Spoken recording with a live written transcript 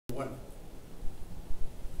one.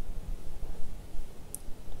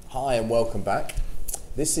 Hi and welcome back.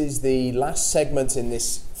 This is the last segment in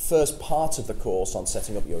this first part of the course on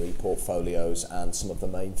setting up your e-portfolios and some of the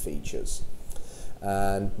main features.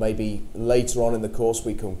 And maybe later on in the course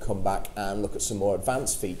we can come back and look at some more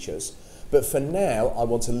advanced features. But for now, I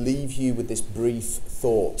want to leave you with this brief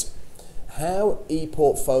thought. How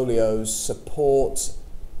e-portfolios support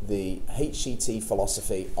the HCT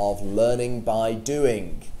philosophy of learning by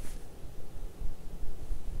doing.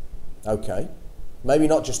 Okay, maybe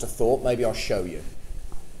not just a thought, maybe I'll show you.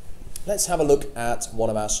 Let's have a look at one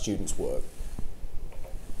of our students' work.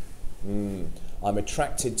 I'm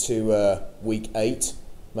attracted to week 8,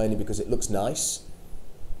 mainly because it looks nice.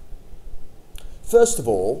 First of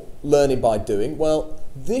all, learning by doing. Well,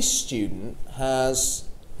 this student has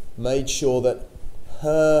made sure that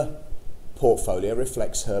her portfolio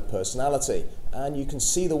reflects her personality, and you can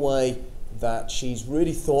see the way that she's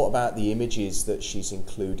really thought about the images that she's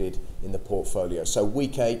included in the portfolio. So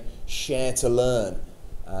week 8, share to learn,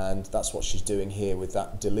 and that's what she's doing here with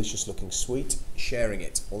that delicious looking sweet, sharing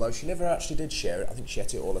it. Although she never actually did share it, I think she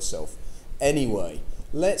ate it all herself. Anyway,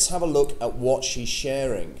 let's have a look at what she's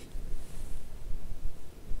sharing.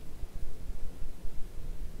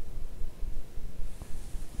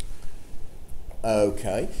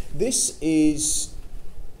 Okay, this is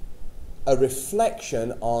a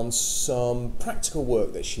reflection on some practical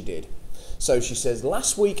work that she did. So she says,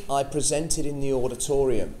 last week I presented in the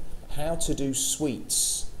auditorium how to do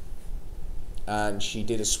sweets. And she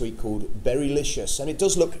did a sweet called Berrylicious, and it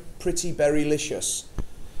does look pretty berrylicious.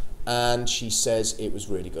 And she says it was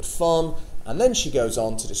really good fun. And then she goes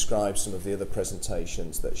on to describe some of the other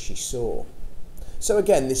presentations that she saw. So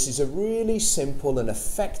again, this is a really simple and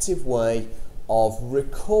effective way of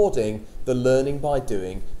recording the learning by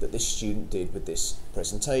doing that this student did with this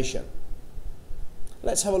presentation.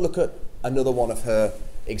 Let's have a look at another one of her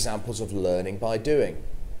examples of learning by doing.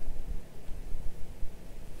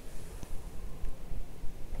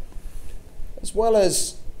 As well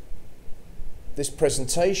as this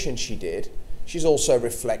presentation she did, she's also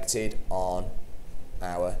reflected on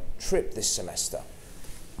our trip this semester.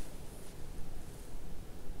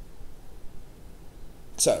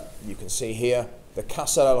 So, you can see here the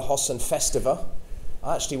Qasr Al Hosn Festival.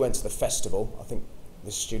 I actually went to the festival. I think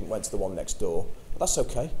this student went to the one next door, but that's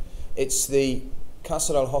okay. It's the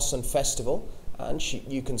Qasr Al Hosn Festival, and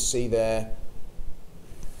you can see there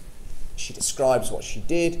she describes what she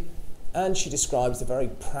did, and she describes the very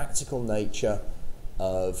practical nature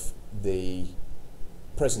of the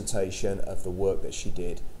presentation of the work that she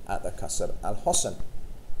did at the Qasr Al Hosn.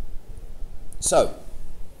 So,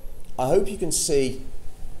 I hope you can see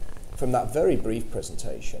from that very brief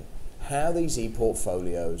presentation how these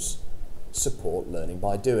e-portfolios support learning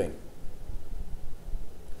by doing.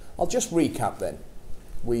 I'll just recap then.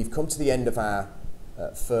 We've come to the end of our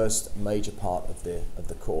first major part of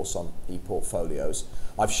the course on e-portfolios.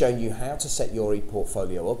 I've shown you how to set your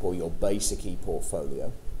e-portfolio up, or your basic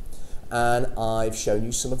e-portfolio, and I've shown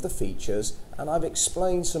you some of the features, and I've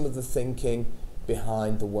explained some of the thinking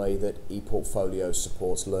behind the way that e-portfolio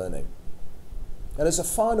supports learning. And as a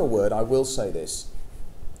final word, I will say this.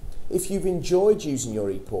 If you've enjoyed using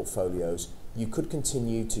your e-portfolios, you could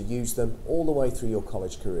continue to use them all the way through your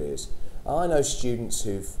college careers. I know students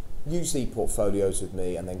who've used e-portfolios with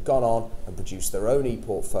me and then gone on and produced their own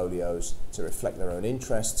e-portfolios to reflect their own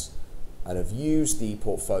interests, and have used the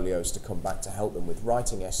e-portfolios to come back to help them with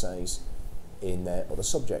writing essays in their other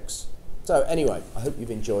subjects. So anyway, I hope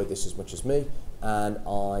you've enjoyed this as much as me, and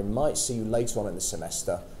I might see you later on in the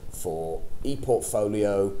semester for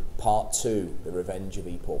e-portfolio part 2, the revenge of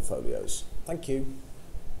e-portfolios. Thank you.